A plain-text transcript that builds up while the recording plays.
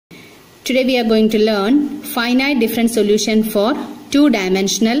Today we are going to learn finite difference solution for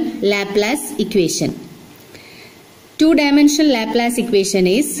two-dimensional Laplace equation. Two-dimensional Laplace equation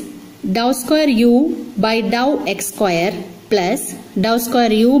is dou square u by dou x square plus dou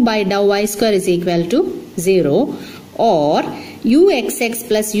square u by dou y square is equal to 0, or uxx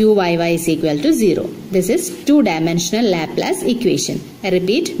plus uyy is equal to 0. This is two-dimensional Laplace equation. I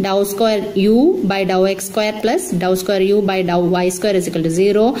repeat, dou square u by dou x square plus dou square u by dou y square is equal to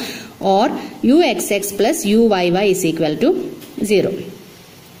 0, or uxx plus uyy is equal to 0.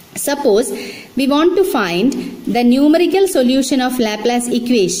 Suppose we want to find the numerical solution of Laplace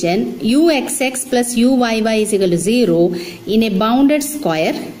equation uxx plus uyy is equal to 0 in a bounded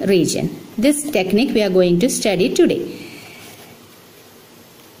square region. This technique we are going to study today.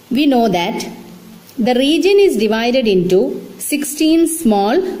 We know that the region is divided into 16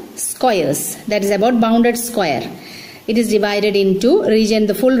 small squares. That is about bounded square. It is divided into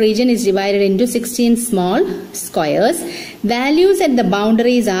the full region is divided into 16 small squares. Values at the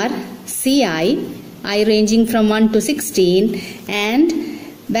boundaries are ci, I ranging from 1 to 16, and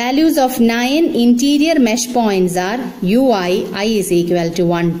values of 9 interior mesh points are ui, I is equal to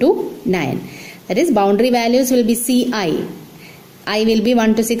 1 to 9. That is, boundary values will be ci, I will be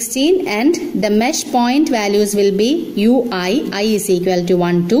 1 to 16, and the mesh point values will be ui, I is equal to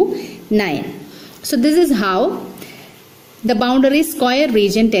 1 to 9. So this is how the boundary square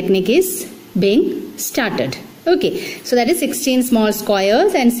region technique is being started. Okay, so that is 16 small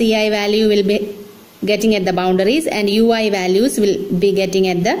squares, and ci value will be getting at the boundaries, and ui values will be getting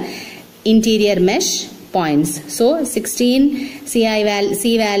at the interior mesh points. So 16 c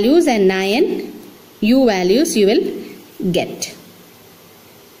values and 9 u values you will get.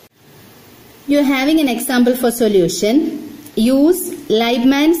 You are having an example for solution. Use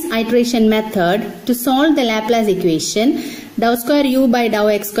Liebman's iteration method to solve the Laplace equation dou square u by dou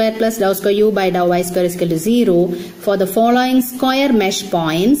x square plus dou square u by dou y square is equal to 0 for the following square mesh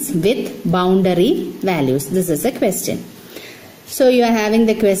points with boundary values. This is a question. So you are having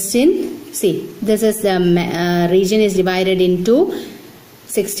the question. See, this is the region is divided into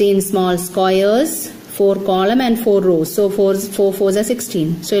 16 small squares, 4 column and 4 rows. So 4 fours are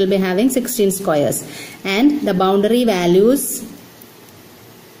 16. So you will be having 16 squares. And the boundary values,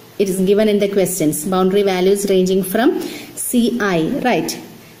 it is given in the questions. Boundary values ranging from ci, right?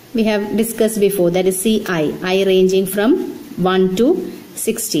 We have discussed before, that is ci, I ranging from 1 to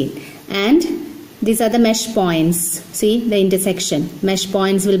 16. And these are the mesh points. See the intersection. Mesh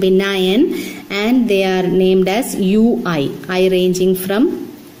points will be 9 and they are named as ui, I ranging from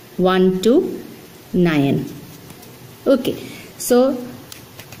 1 to 9. Okay, so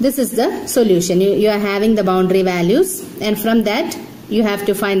this is the solution. You are having the boundary values, and from that you have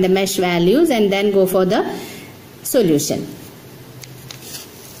to find the mesh values and then go for the solution.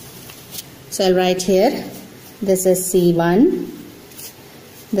 So I'll write here, this is C1,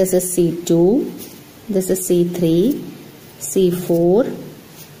 this is C2, this is C3, C4,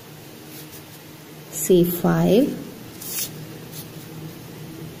 C5,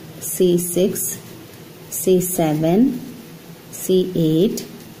 C6, C7, C8,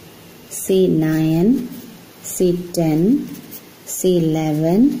 C9, C10,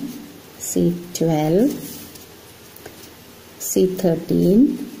 C11, C12,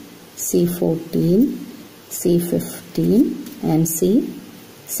 C13, C14, C15 and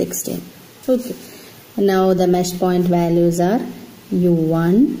C16. Okay. Now the mesh point values are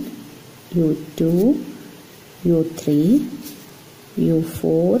U1, U2, U3,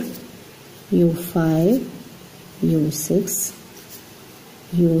 U4, U5, U6,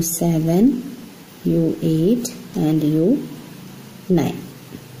 U7, U8 and U9.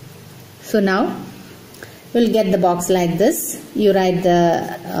 So now we'll get the box like this. You write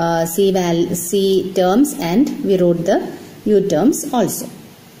the C terms and we wrote the U terms also.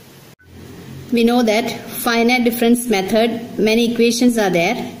 We know that finite difference method, many equations are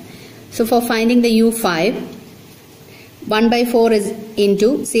there. So for finding the U5, 1 by 4 is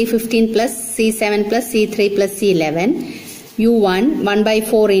into C15 plus C7 plus C3 plus C11. U1, 1 by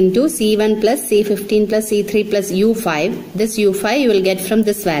 4 into C1 plus C15 plus C3 plus U5. This U5 you will get from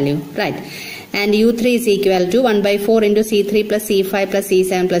this value, right? And U3 is equal to 1 by 4 into C3 plus C5 plus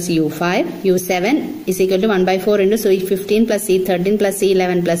C7 plus U5. U7 is equal to 1 by 4 into C15 plus C13 plus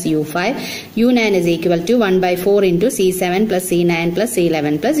C11 plus U5. U9 is equal to 1 by 4 into C7 plus C9 plus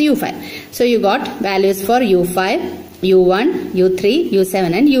C11 plus U5. So you got values for U5, U1, U3,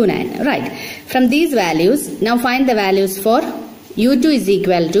 U7 and U9. Right. From these values, now find the values for U2 is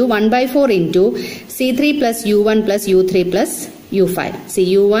equal to 1 by 4 into C3 plus U1 plus U3 plus U5.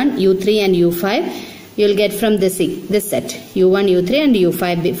 See, U1, U3 and U5 you will get from this set u1, u3 and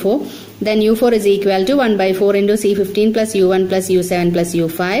u5 before. Then u4 is equal to 1 by 4 into C15 plus u1 plus u7 plus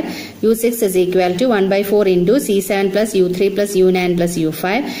u5. u6 is equal to 1 by 4 into C7 plus u3 plus u9 plus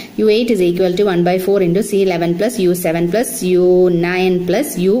u5. u8 is equal to 1 by 4 into C11 plus u7 plus u9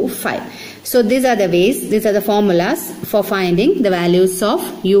 plus u5. So these are the ways, these are the formulas for finding the values of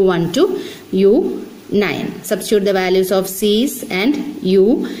u1 to u9. Substitute the values of C's and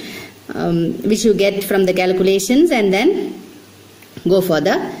u which you get from the calculations and then go for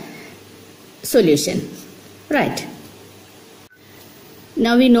the solution. Right.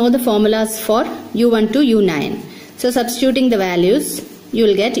 Now we know the formulas for u1 to u9. So substituting the values, you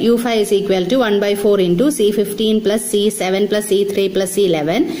will get u5 is equal to 1 by 4 into C15 plus C7 plus C3 plus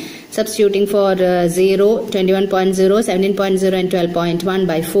C11. Substituting for 0, 21.0, 17.0 and 12.1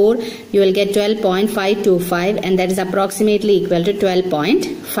 by 4, you will get 12.525 and that is approximately equal to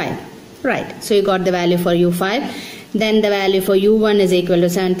 12.5. Right. So you got the value for u5. Then the value for u1 is equal to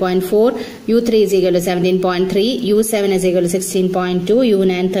 7.4, u3 is equal to 17.3, u7 is equal to 16.2,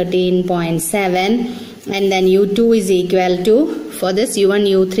 u9 13.7, and then u2 is equal to, for this u1,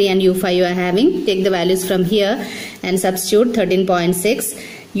 u3 and u5 you are having, take the values from here and substitute 13.6,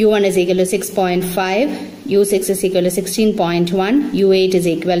 u1 is equal to 6.5, u6 is equal to 16.1, u8 is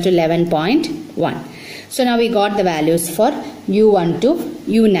equal to 11.1. So now we got the values for u1 to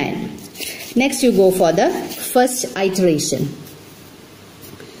u9. Next you go for the first iteration.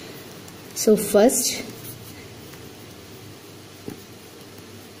 So first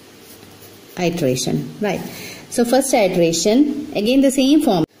iteration, right. So first iteration, again the same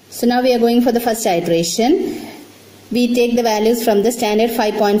form. So now we are going for the first iteration. We take the values from the standard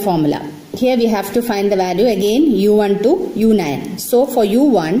 5-point formula. Here we have to find the value again u1 to u9. So for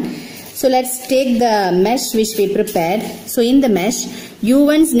u1, so let's take the mesh which we prepared. So in the mesh,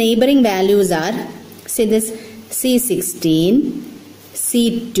 u1's neighboring values are, say this C16,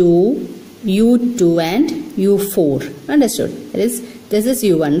 C2, U2 and U4. Understood? This is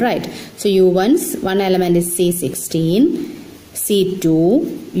U1, right? So U1's one element is C16, C2,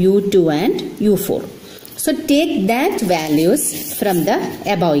 U2 and U4. So take that values from the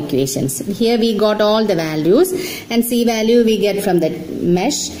above equations. Here we got all the values and C value we get from the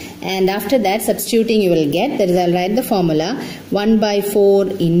mesh, and after that substituting you will get, that is, I'll write the formula, 1 by 4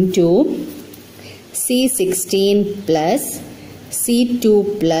 into C16 plus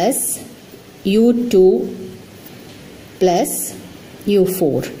C2 plus U2 plus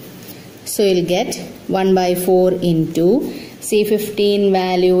U4. So you'll get 1 by 4 into C15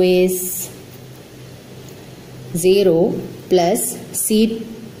 value is 0 plus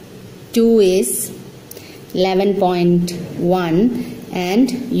C2 is 11.1 and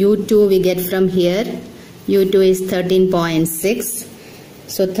U2 we get from here, U2 is 13.6.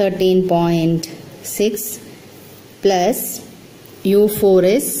 So 13.6 plus U4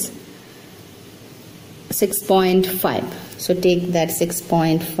 is 6.5. So take that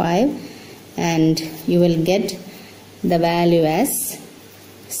 6.5 and you will get the value as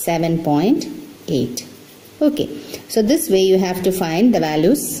 7.8. Okay, so this way you have to find the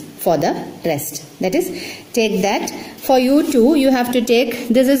values for the rest. That is, take that. For U2 you have to take,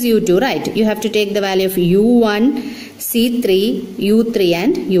 this is U2, right? You have to take the value of U1, C3, U3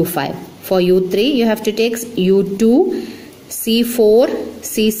 and U5. For U3 you have to take U2, C4,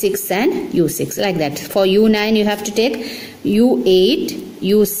 C6 and U6, like that. For U9 you have to take U8,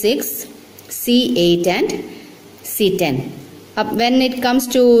 U6, C8 and C10. When it comes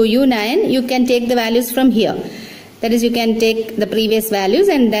to U9, you can take the values from here. That is, you can take the previous values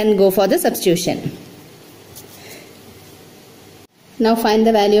and then go for the substitution. Now find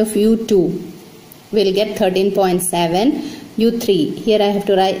the value of U2. We'll get 13.7. U3, here I have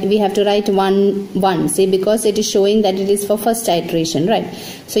to write, we have to write 1, see, because it is showing that it is for first iteration, right?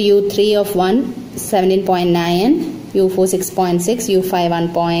 So U3 of 1, 17.9, U4 6.6, U5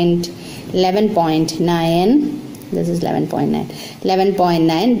 11.9. This is 11.9.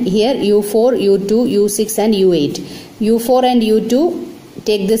 11.9. Here U4, U2, U6 and U8. U4 and U2,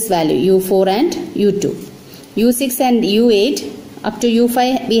 take this value, U4 and U2. U6 and U8, up to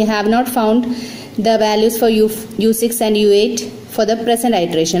U5, we have not found the values for U6 and U8 for the present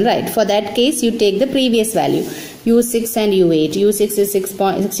iteration, right? For that case, you take the previous value, U6 and U8. U6 is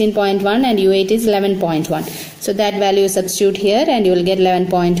 16.1 and U8 is 11.1. So that value substitute here and you will get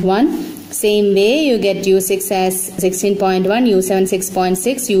 11.1. Same way you get U6 as 16.1, U7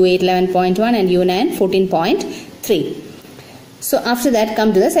 6.6, U8 11.1 and U9 14.3. So after that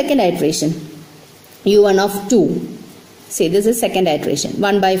come to the second iteration, U1 of 2. See, this is second iteration,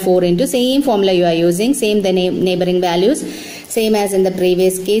 1 by 4 into same formula you are using, same the neighboring values, same as in the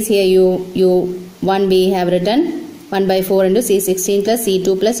previous case. Here you 1 we have written 1 by 4 into C16 plus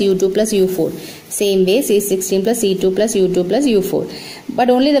C2 plus U2 plus U4. Same way C16 plus C2 plus U2 plus U4. But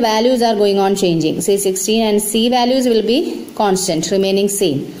only the values are going on changing. C16 and C values will be constant, remaining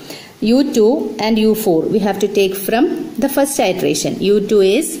same. U2 and U4 we have to take from the first iteration.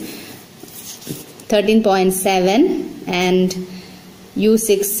 U2 is 13.7 and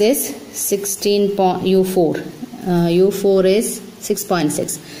U6 is 16. U4. U4 is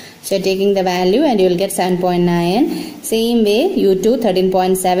 6.6. So taking the value and you will get 7.9. Same way U2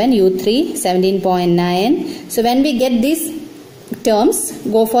 13.7, U3 17.9. So when we get these terms,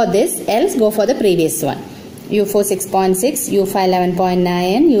 go for this, else go for the previous one. U4 6.6, U5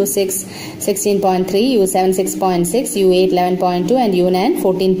 11.9, U6 16.3, U7 6.6, U8 11.2 and U9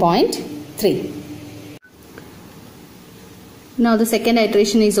 14.3. Now the second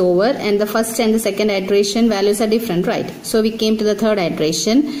iteration is over and the first and the second iteration values are different, right? So we came to the third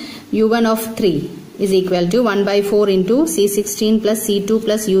iteration. U1 of 3 is equal to 1 by 4 into C16 plus C2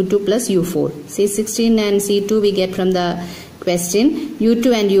 plus U2 plus U4. C16 and C2 we get from the question.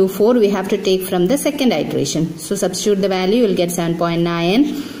 U2 and U4 we have to take from the second iteration. So substitute the value, you will get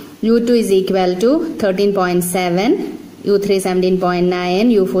 7.9. U2 is equal to 13.7, U3 17.9,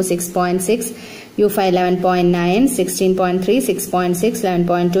 U4 6.6, U5 11.9, 16.3, 6.6,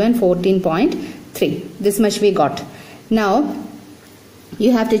 11.2 and 14.3. This much we got. Now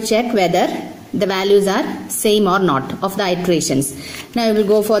you have to check whether the values are same or not of the iterations. Now we will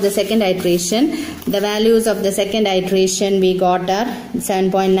go for the second iteration. The values of the second iteration we got are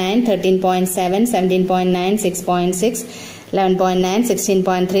 7.9, 13.7, 17.9, 6.6, 11.9,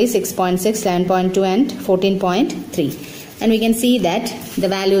 16.3, 6.6, 11.2 and 14.3. And we can see that the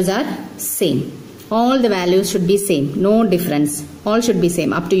values are same. All the values should be same, no difference. All should be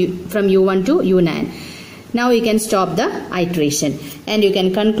same up to from U1 to U9. Now you can stop the iteration and you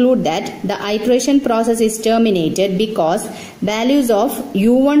can conclude that the iteration process is terminated because values of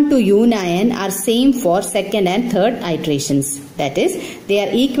U1 to U9 are same for second and third iterations. That is, they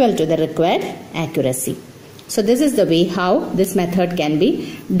are equal to the required accuracy. So this is the way how this method can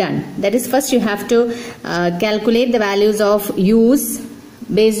be done. That is, first you have to calculate the values of U's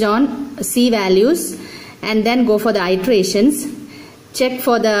based on C values and then go for the iterations. Check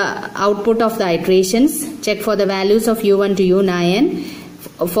for the output of the iterations. Check for the values of U1 to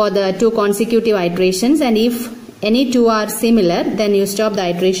U9 for the two consecutive iterations, and if any two are similar, then you stop the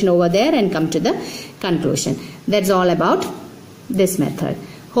iteration over there and come to the conclusion. That's all about this method.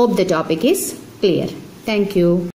 Hope the topic is clear. Thank you.